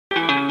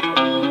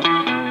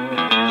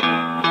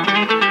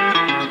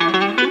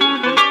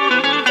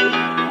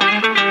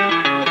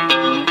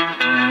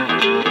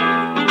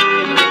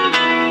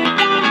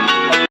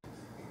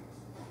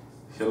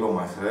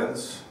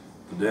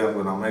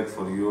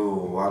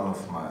one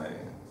of my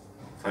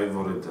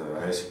favorite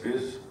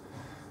recipes,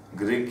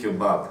 Greek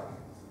kebab.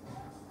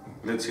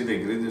 Let's see the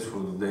ingredients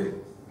for today.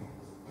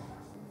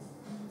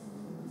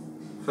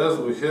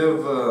 First we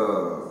have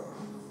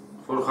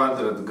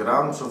 400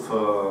 grams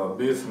of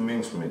beef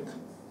mincemeat,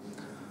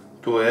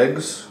 2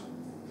 eggs,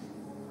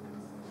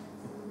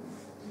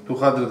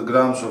 200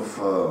 grams of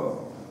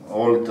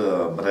old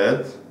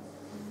bread,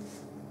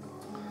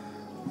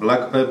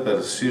 black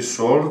pepper, sea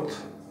salt,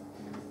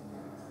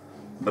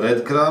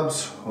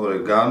 breadcrumbs,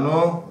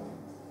 oregano,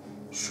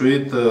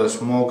 sweet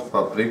smoked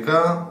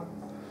paprika,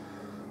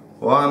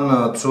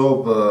 1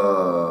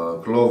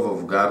 chopped clove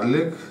of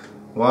garlic,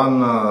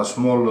 1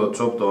 small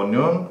chopped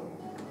onion,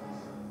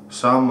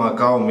 some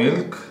cow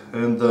milk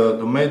and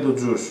tomato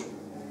juice.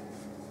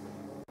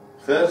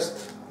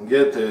 First,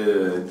 get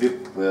a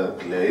deep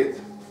plate,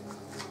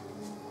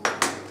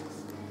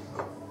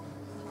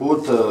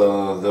 put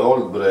the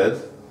old bread,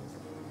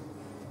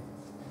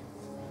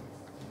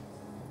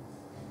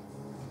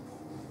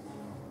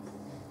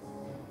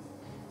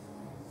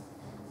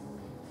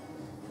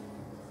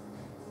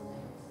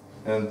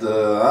 and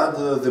add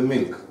the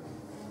milk.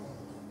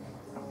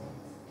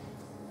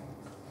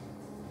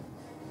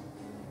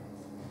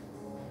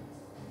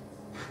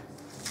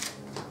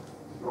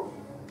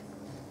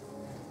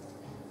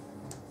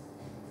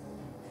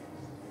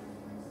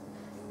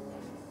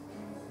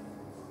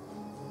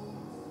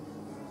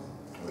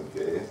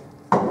 Okay.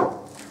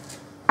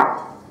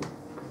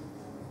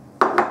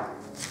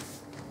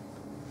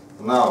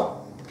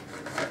 Now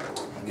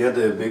get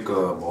a big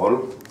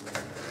bowl,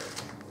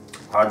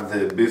 add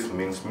the beef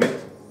mincemeat,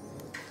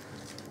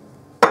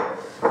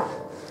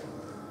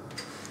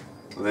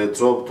 the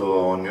chopped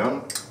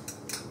onion,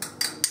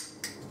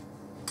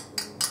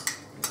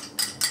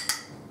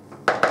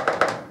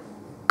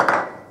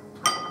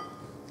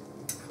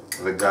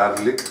 the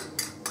garlic,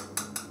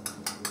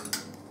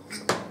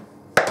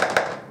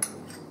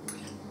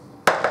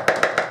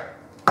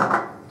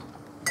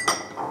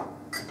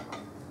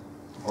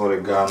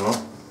 oregano,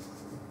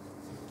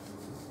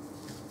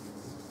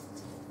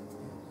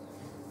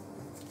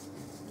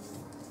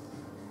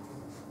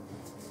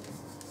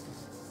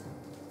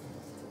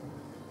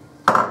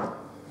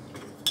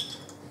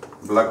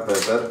 black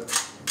pepper,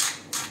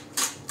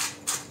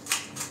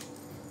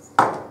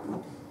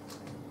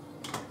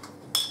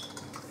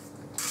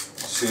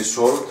 sea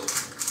salt,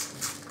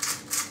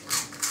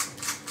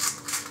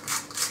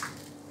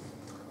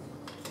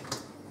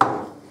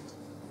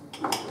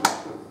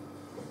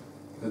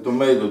 the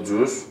tomato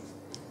juice,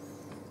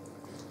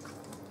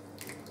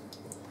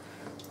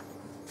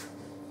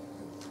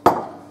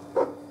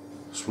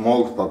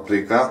 smoked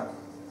paprika,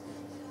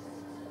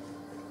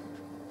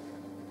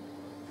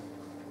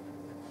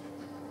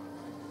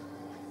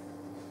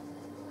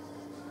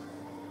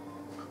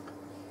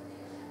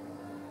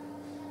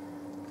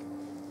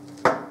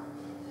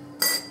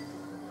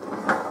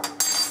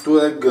 two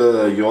egg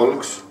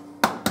yolks,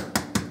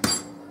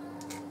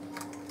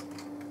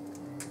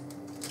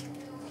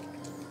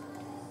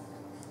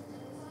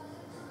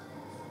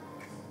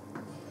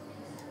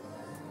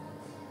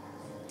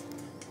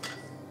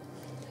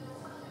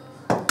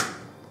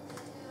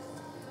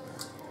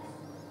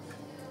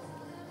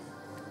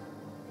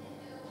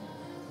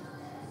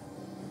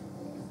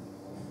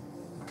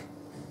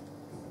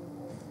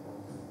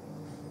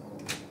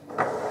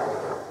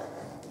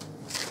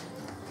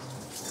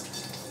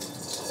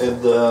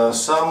 and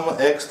some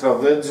extra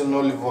virgin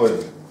olive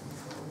oil.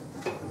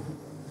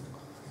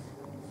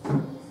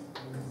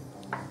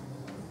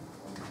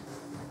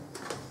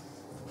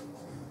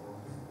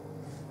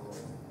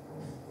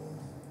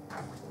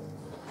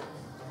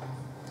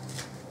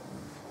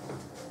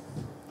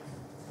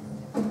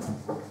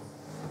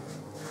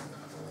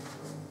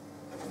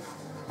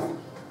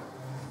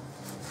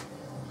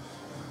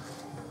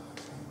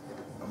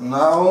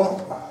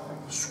 Now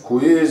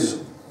squeeze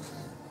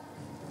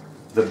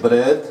the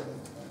bread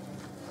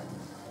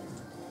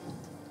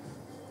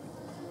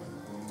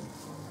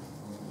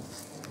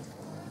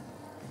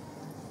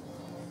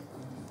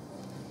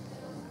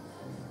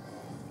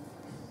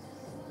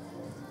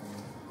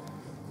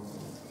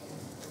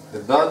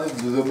and add it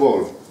to the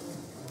bowl.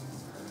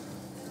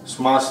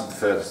 Smash it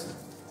first.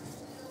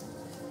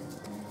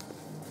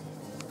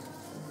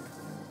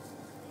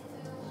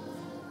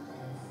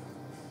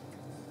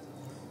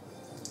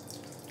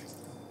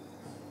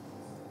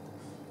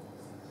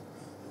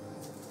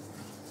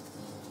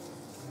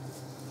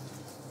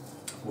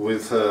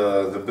 With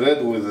the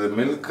bread with the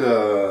milk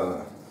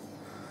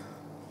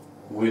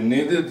we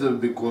need it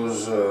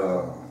because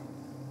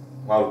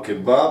our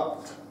kebab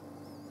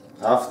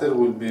after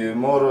will be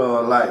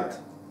more light,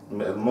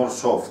 more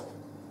soft.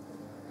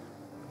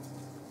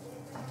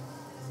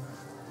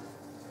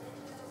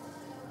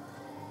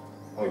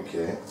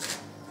 Okay.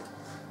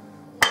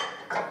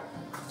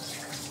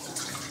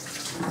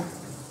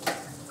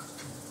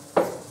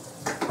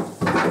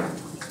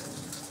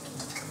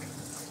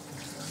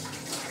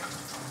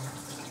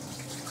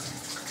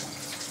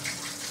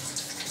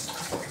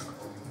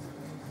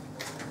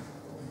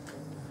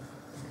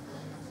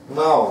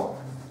 Now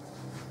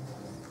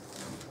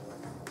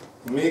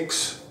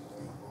mix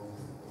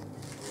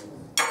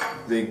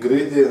the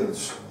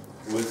ingredients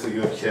with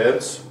your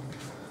hands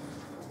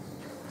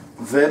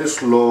very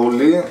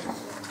slowly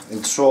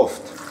and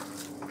soft,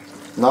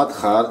 not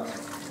hard,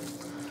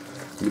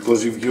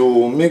 because if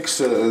you mix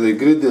the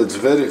ingredients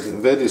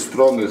very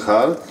strongly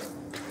hard,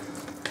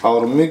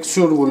 our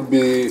mixture will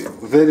be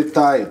very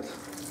tight.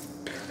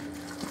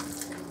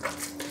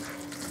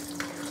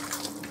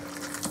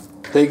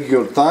 Take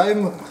your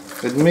time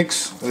and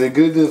mix the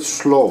ingredients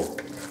slow.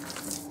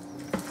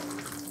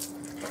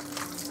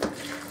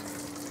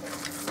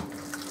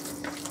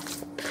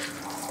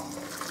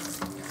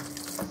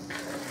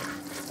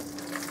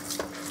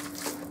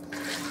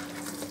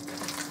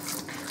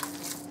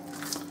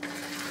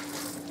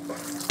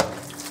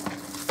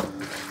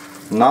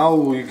 Now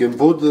we can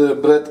put the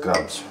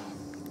breadcrumbs.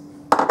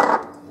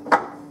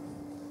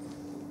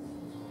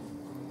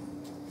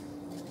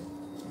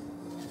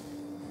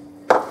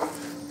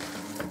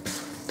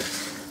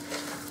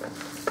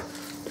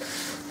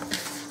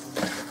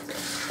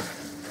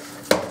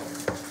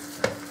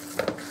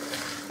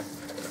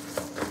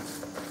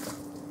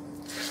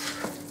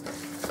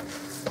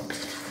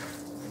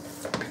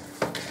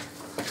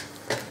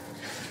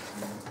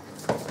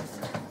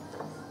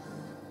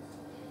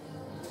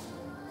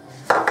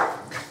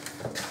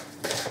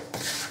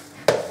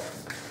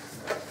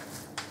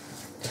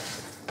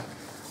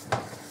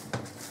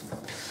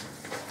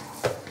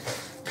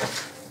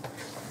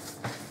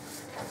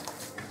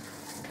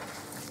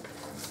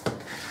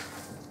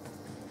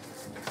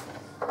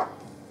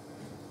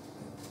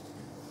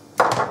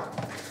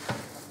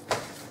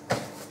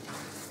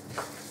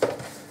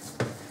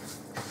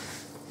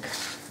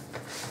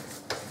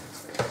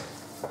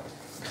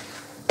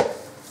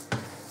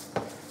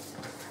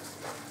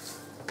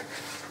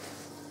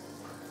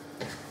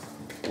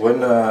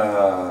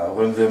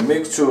 When the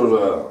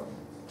mixture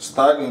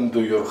stuck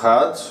into your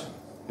hands,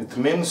 it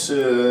means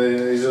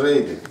it's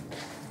ready.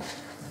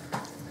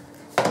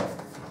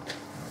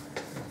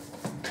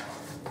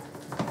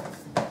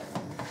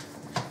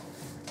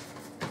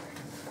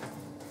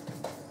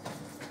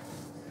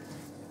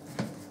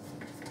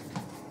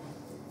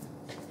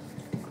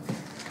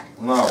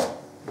 Now,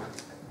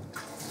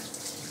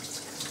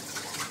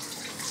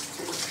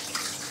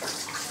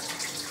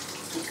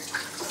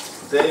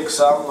 take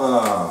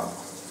some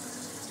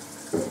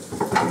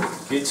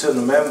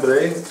kitchen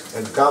membrane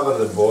and cover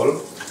the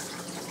bowl.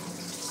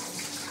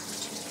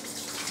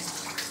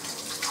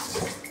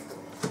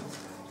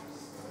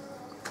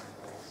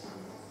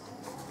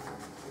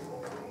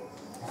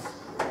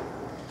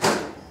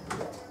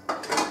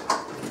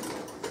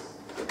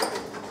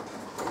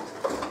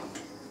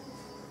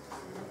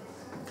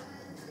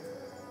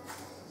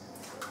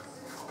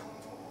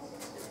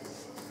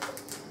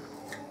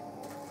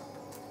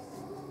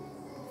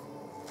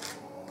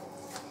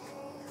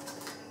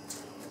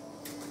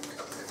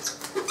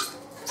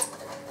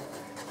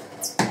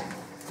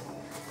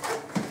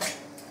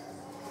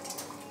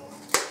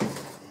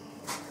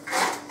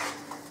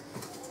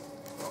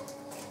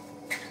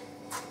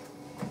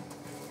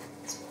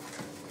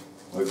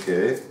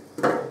 Okay,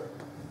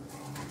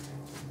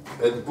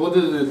 and put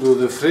it into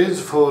the fridge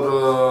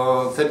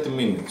for 30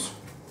 minutes.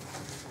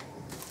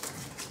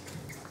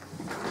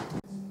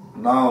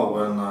 Now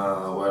when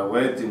we're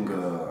waiting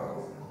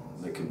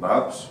the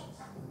kebabs,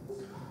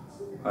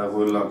 I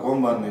will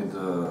accompany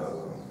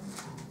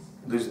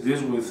this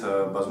dish with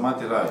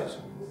basmati rice.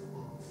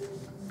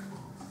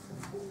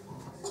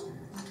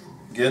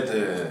 Get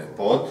a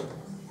pot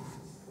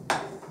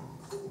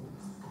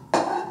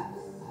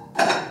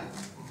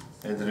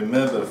and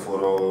remember,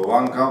 for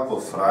 1 cup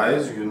of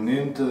rice you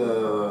need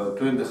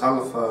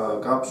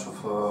 2.5 cups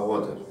of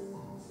water.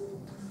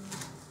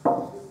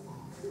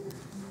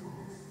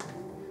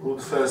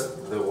 Put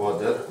first the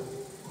water.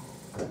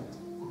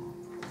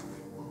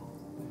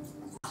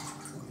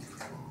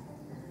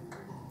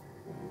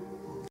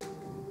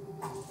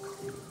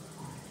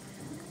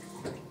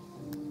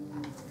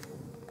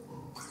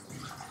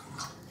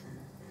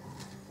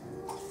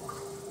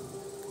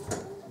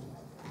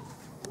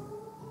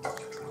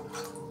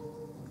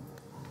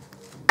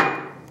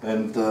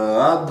 And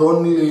add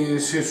only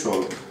sea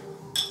salt.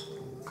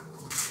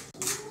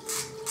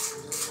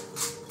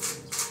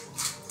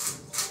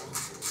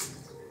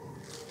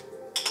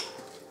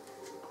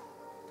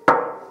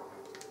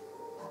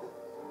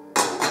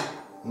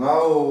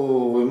 Now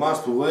we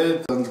must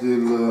wait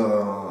until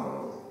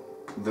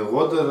the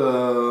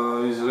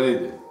water is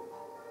ready.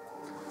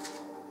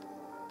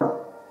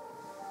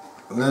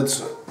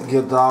 Let's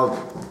get out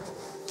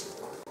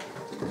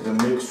the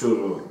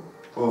mixture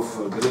of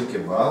green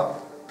kebab.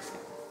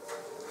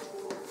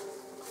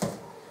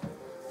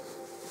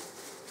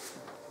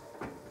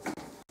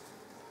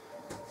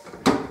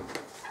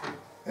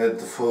 And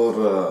for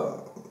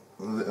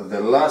the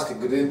last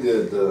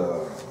ingredient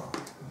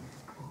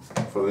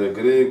for the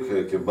Greek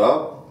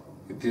kebab,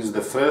 it is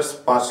the fresh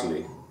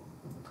parsley.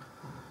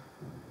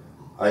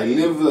 I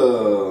leave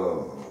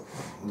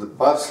the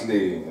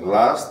parsley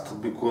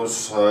last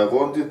because I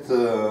want it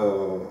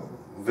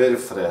very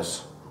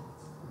fresh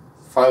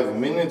 5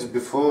 minutes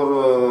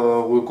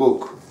before we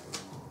cook.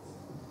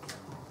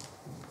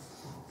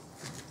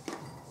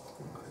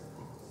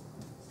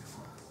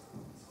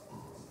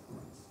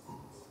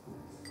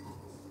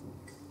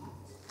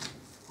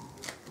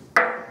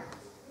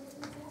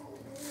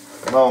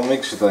 Now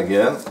mix it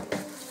again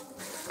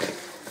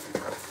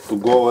to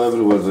go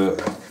everywhere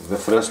the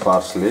fresh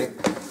parsley.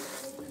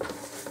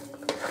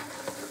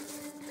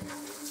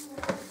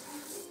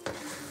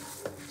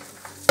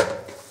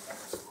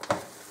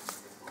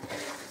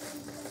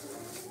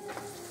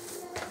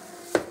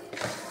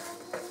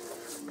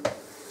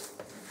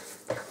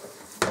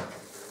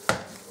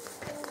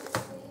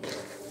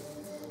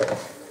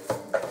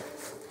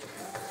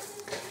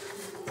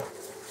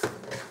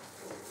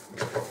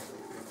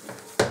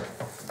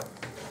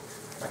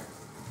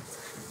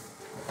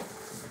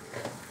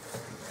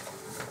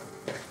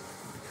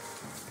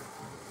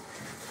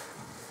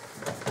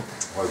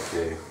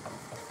 Okay.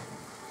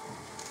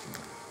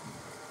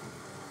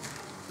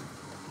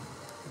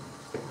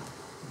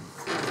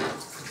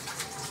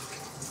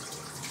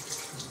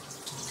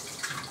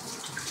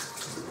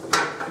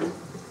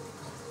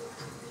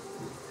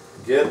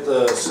 Get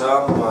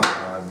some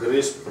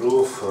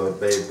grease-proof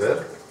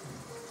paper.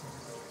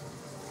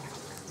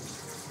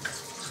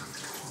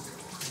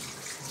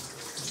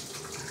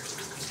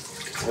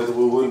 And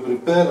we will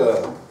prepare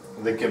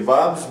the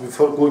kebabs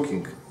before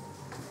cooking.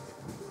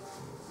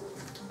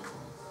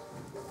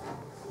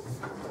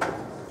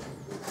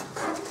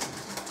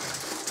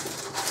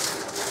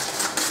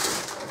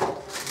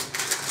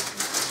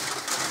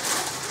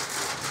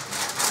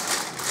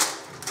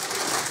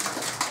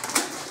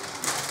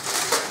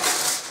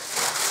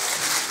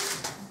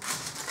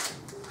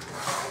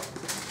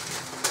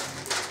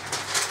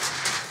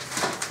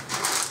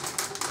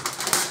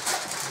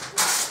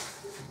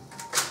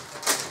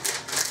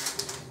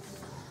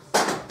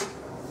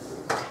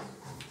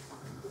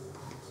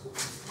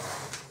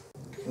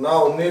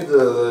 Now need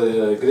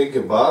the Greek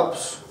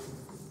kebabs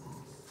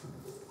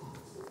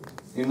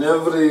in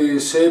every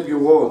shape you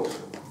want.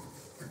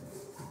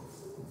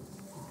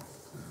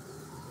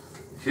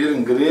 Here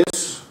in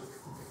Greece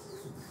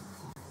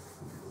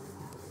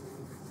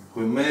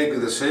we make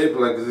the shape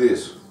like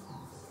this.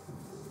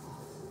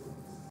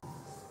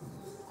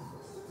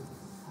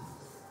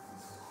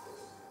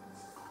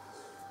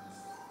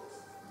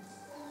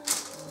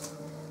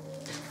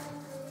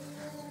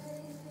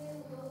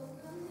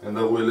 And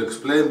I will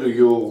explain to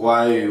you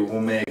why we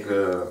make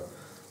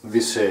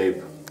this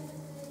shape.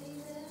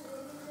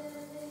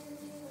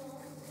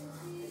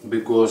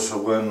 Because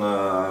when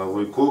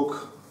we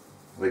cook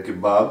the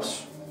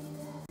kebabs,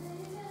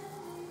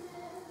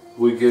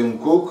 we can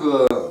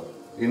cook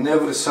in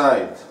every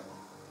side,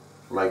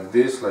 like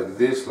this, like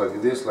this,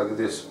 like this, like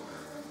this.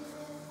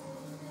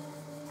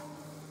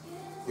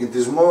 It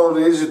is more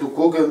easy to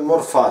cook and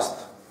more fast.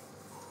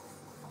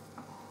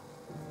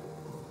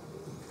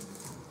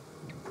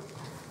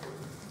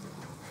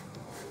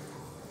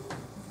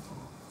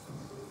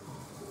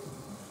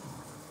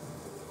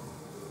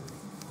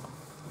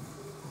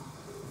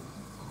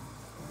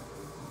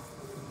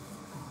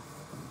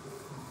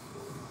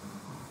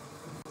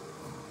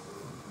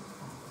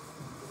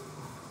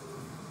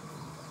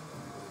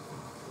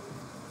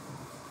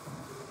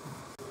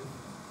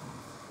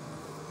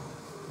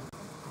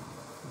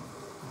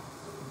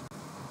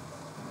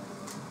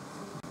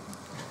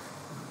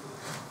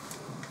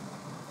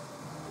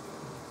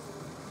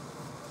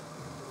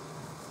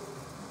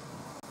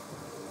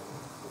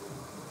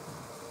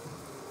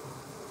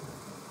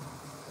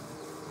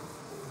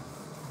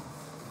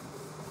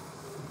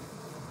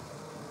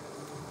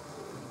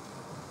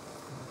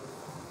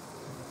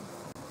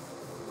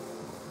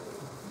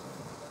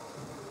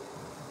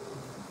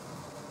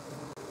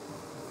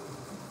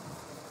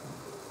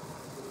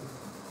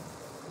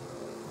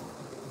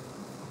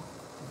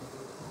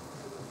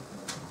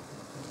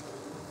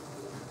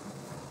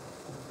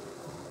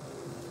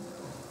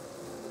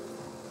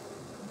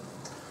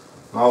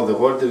 Now the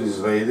water is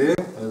ready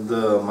and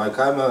my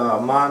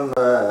cameraman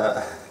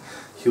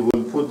he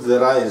will put the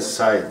rice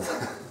side.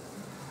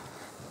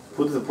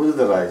 put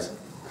the rice.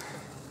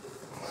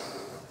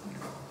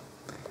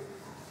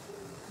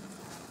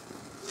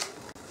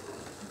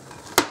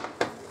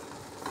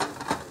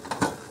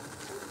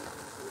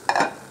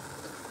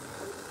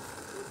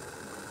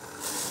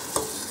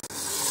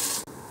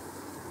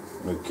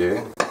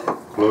 Okay,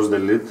 close the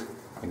lid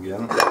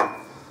again.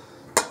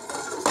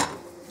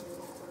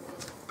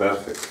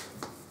 Perfect.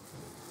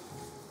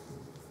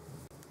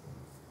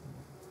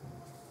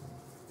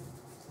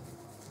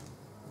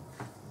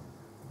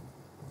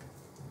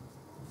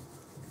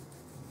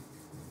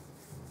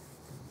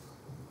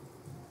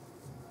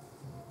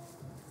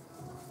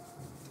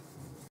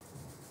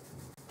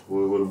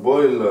 We will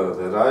boil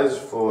the rice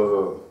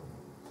for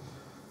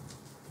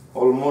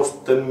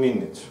almost 10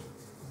 minutes.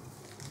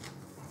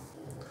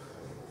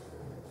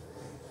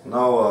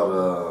 Now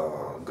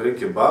our Greek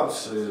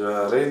kebabs is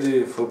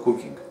ready for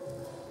cooking.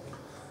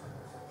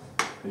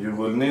 You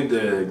will need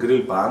a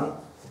grill pan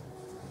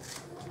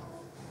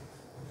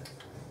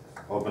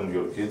open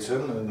your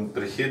kitchen and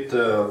preheat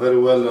very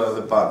well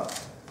the pan.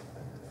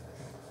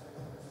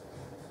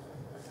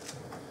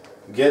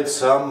 Get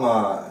some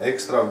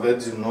extra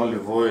virgin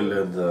olive oil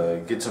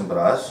and kitchen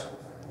brush,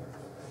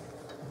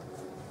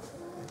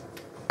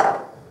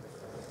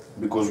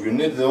 because you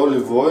need the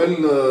olive oil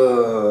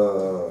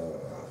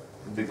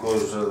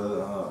because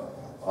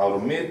our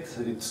meat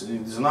it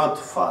is not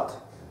fat.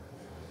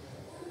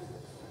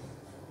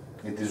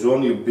 It is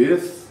only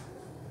beef,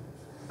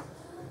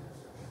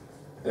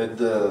 and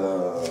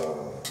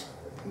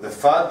the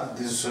fat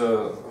is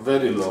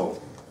very low.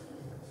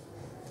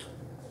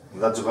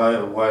 That's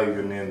why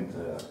you need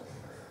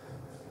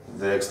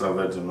the extra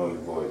virgin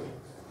olive oil.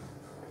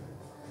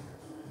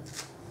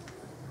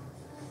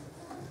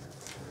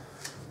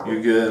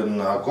 You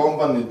can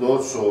accompany it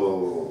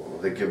also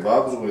the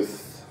kebabs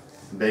with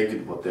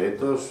baked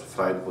potatoes,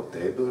 fried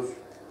potatoes,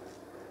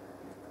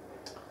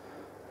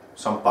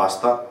 some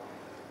pasta.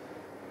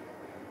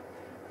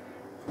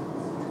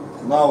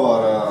 Now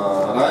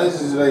our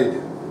rice is ready.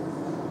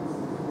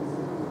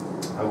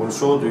 I will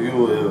show to you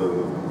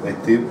a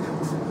tip.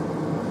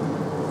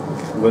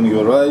 When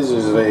your rice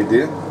is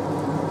ready,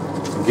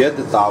 get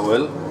a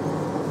towel,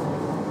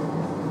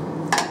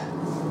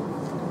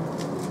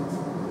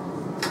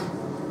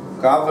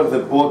 cover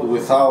the pot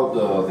without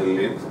the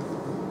lid,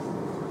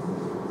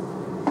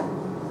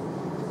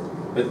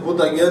 and put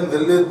again the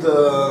lid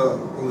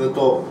on the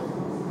top,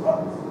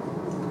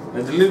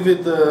 and leave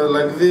it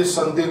like this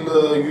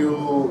until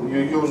you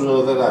use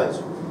the rice.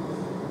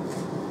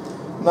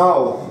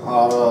 Now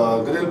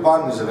our grill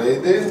pan is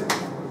ready,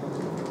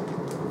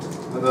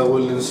 and I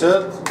will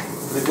insert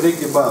the Greek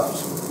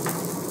kebabs.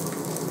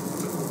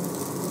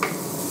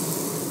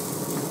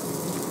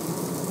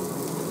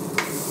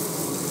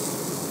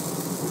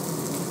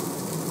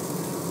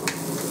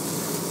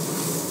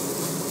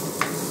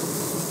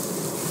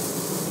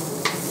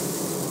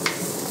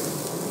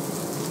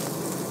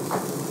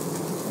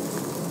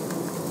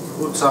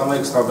 Put some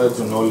extra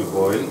virgin olive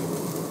oil.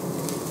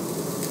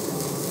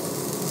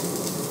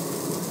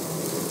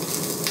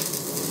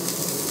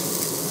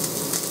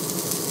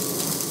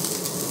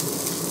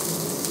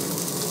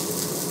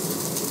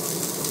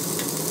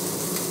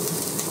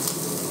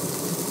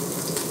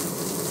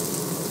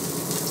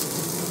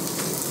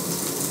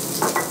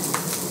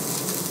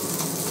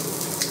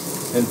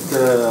 And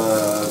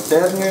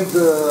turn it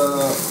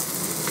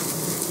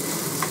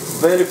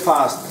very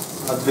fast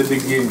at the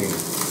beginning,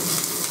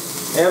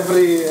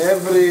 every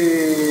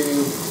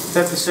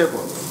 30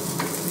 seconds.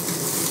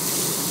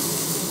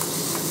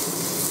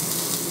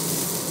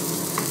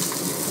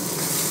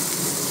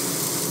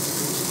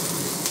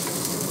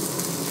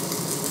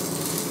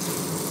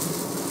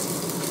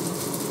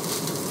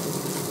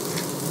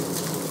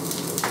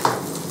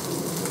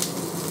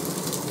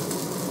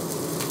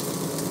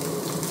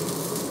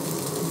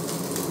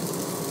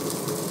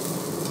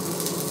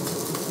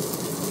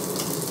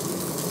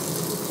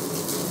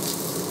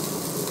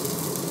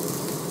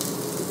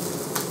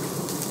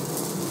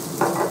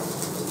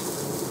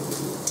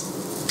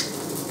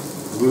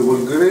 We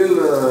will grill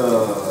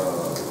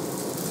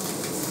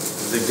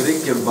the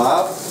Greek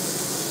kebab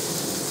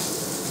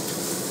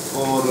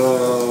for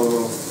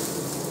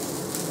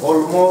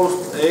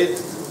almost 8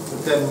 to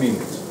 10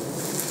 minutes.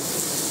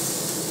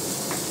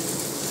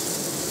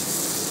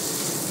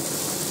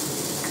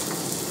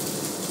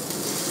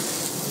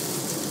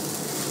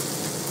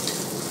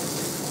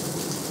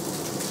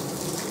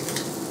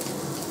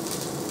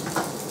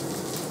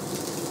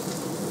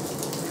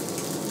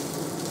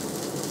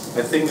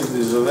 I think it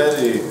is a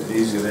very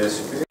easy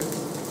recipe,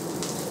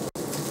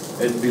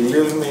 and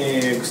believe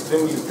me,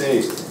 extremely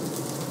tasty.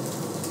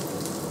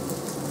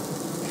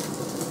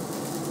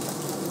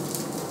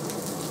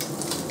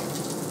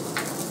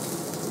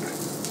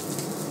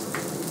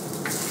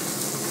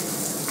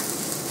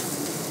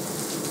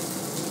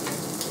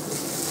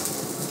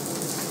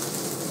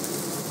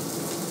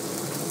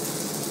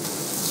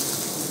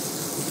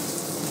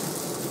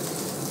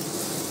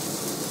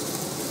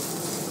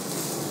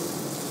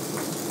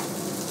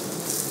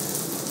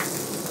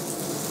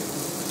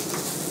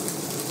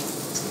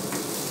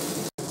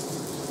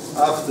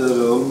 After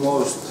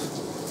almost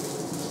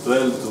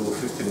 12 to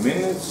 15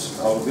 minutes,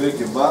 our Greek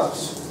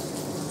kebabs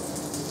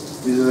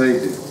is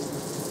ready.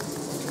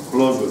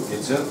 Close your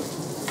kitchen.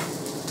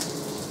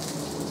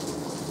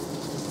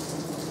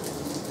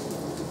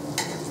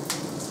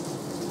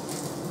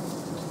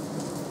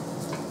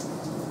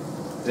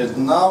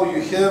 And now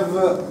you have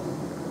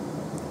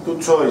two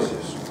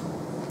choices.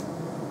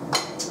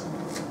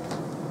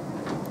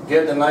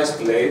 Get a nice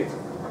plate.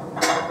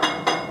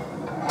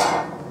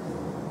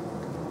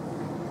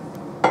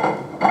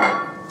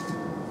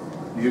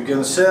 You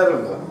can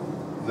serve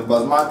the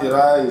basmati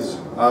rice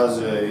as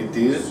it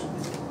is,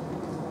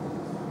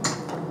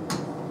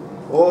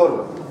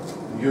 or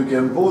you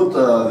can put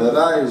the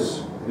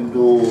rice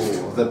into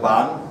the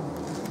pan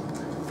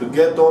to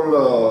get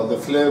all the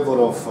flavor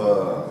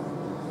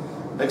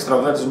of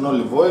extra virgin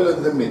olive oil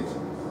and the meat.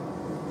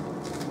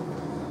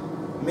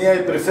 Me,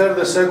 I prefer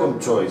the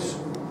second choice.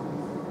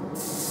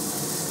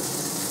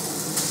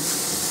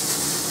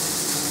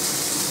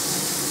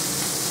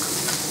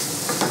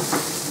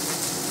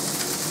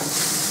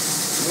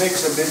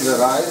 Mix a bit the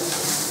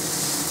rice.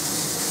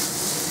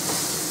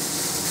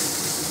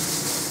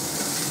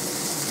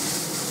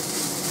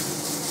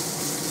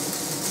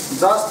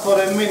 Just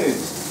for a minute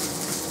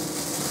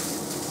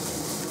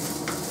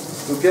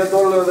to get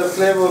all the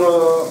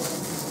flavor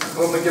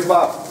from the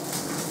kebab.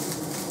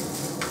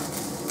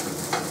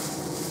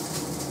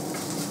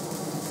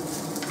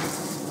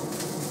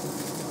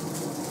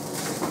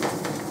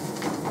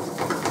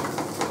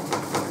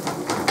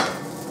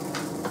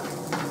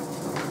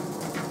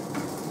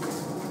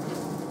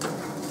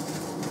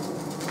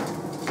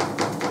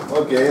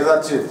 Okay,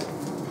 that's it.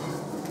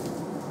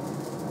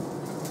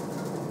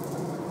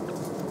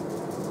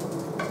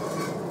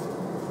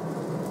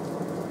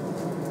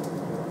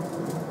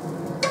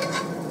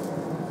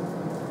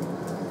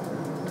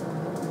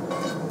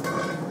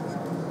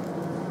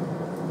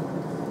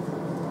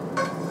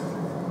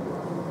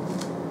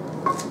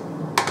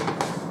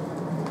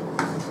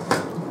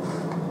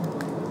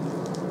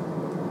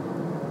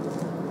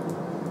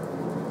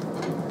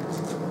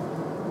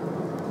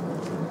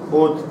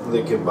 Put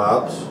the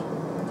kebabs.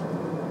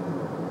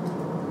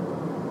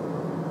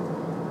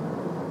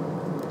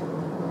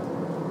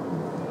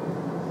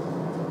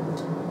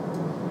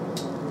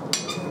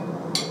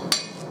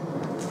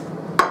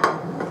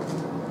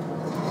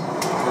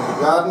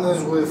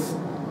 Garnish with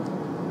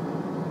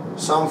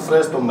some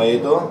fresh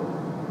tomato,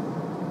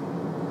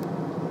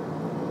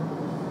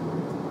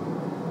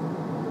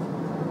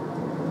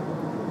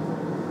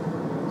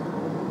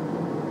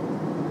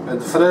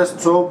 and fresh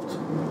chopped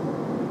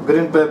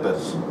green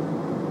peppers.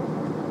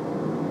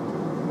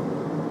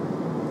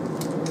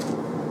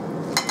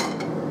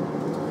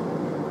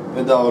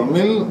 And our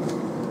meal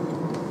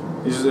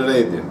is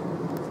ready.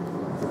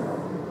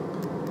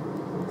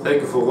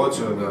 Thank you for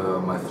watching,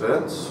 my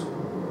friends.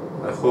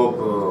 I hope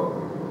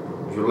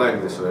you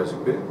like this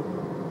recipe.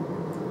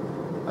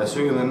 I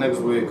see you in the next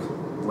week.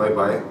 Bye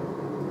bye.